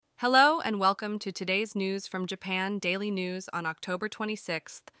Hello and welcome to today's news from Japan Daily News on October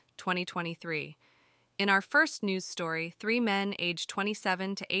 26th, 2023. In our first news story, 3 men aged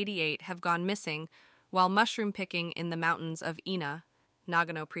 27 to 88 have gone missing while mushroom picking in the mountains of Ina,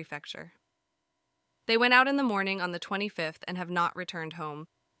 Nagano Prefecture. They went out in the morning on the 25th and have not returned home,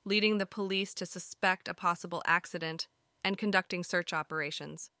 leading the police to suspect a possible accident and conducting search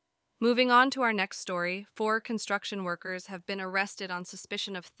operations. Moving on to our next story, 4 construction workers have been arrested on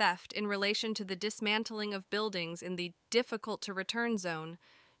suspicion of theft in relation to the dismantling of buildings in the difficult-to-return zone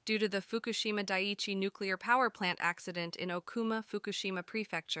due to the Fukushima Daiichi nuclear power plant accident in Okuma, Fukushima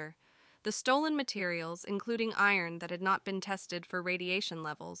Prefecture. The stolen materials, including iron that had not been tested for radiation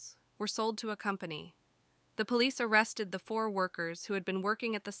levels, were sold to a company. The police arrested the 4 workers who had been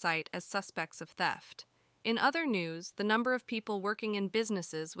working at the site as suspects of theft. In other news, the number of people working in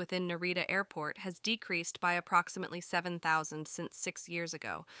businesses within Narita Airport has decreased by approximately 7,000 since 6 years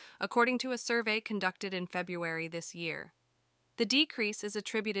ago, according to a survey conducted in February this year. The decrease is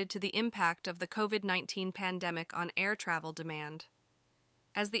attributed to the impact of the COVID-19 pandemic on air travel demand.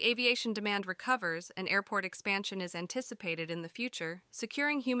 As the aviation demand recovers and airport expansion is anticipated in the future,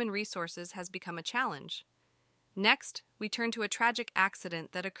 securing human resources has become a challenge. Next, we turn to a tragic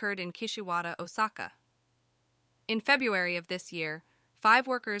accident that occurred in Kishiwada, Osaka. In February of this year, 5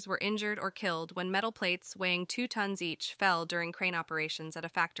 workers were injured or killed when metal plates weighing 2 tons each fell during crane operations at a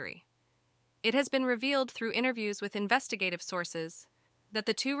factory. It has been revealed through interviews with investigative sources that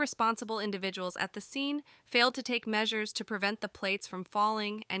the 2 responsible individuals at the scene failed to take measures to prevent the plates from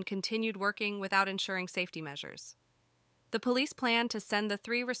falling and continued working without ensuring safety measures. The police plan to send the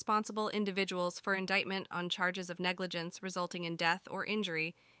 3 responsible individuals for indictment on charges of negligence resulting in death or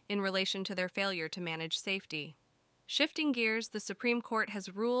injury in relation to their failure to manage safety. Shifting gears, the Supreme Court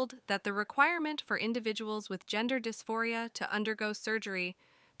has ruled that the requirement for individuals with gender dysphoria to undergo surgery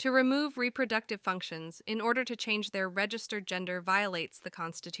to remove reproductive functions in order to change their registered gender violates the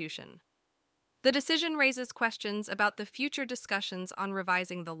Constitution. The decision raises questions about the future discussions on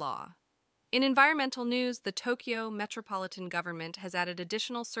revising the law. In environmental news, the Tokyo Metropolitan Government has added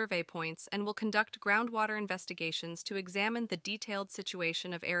additional survey points and will conduct groundwater investigations to examine the detailed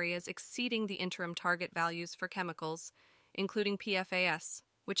situation of areas exceeding the interim target values for chemicals, including PFAS,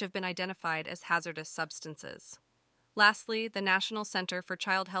 which have been identified as hazardous substances. Lastly, the National Center for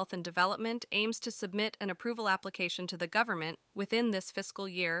Child Health and Development aims to submit an approval application to the government within this fiscal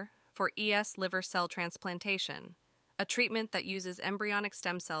year for ES liver cell transplantation, a treatment that uses embryonic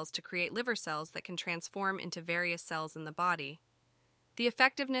stem cells to create liver cells that can transform into various cells in the body. The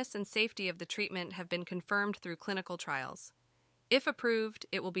effectiveness and safety of the treatment have been confirmed through clinical trials. If approved,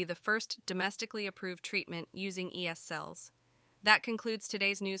 it will be the first domestically approved treatment using ES cells. That concludes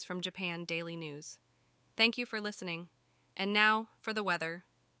today's news from Japan Daily News. Thank you for listening. And now, for the weather.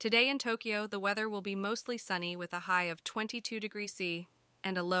 Today in Tokyo, the weather will be mostly sunny with a high of 22 degrees C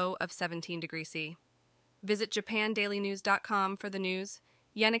and a low of 17 degrees C. Visit JapanDailyNews.com for the news,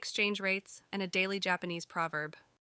 yen exchange rates, and a daily Japanese proverb.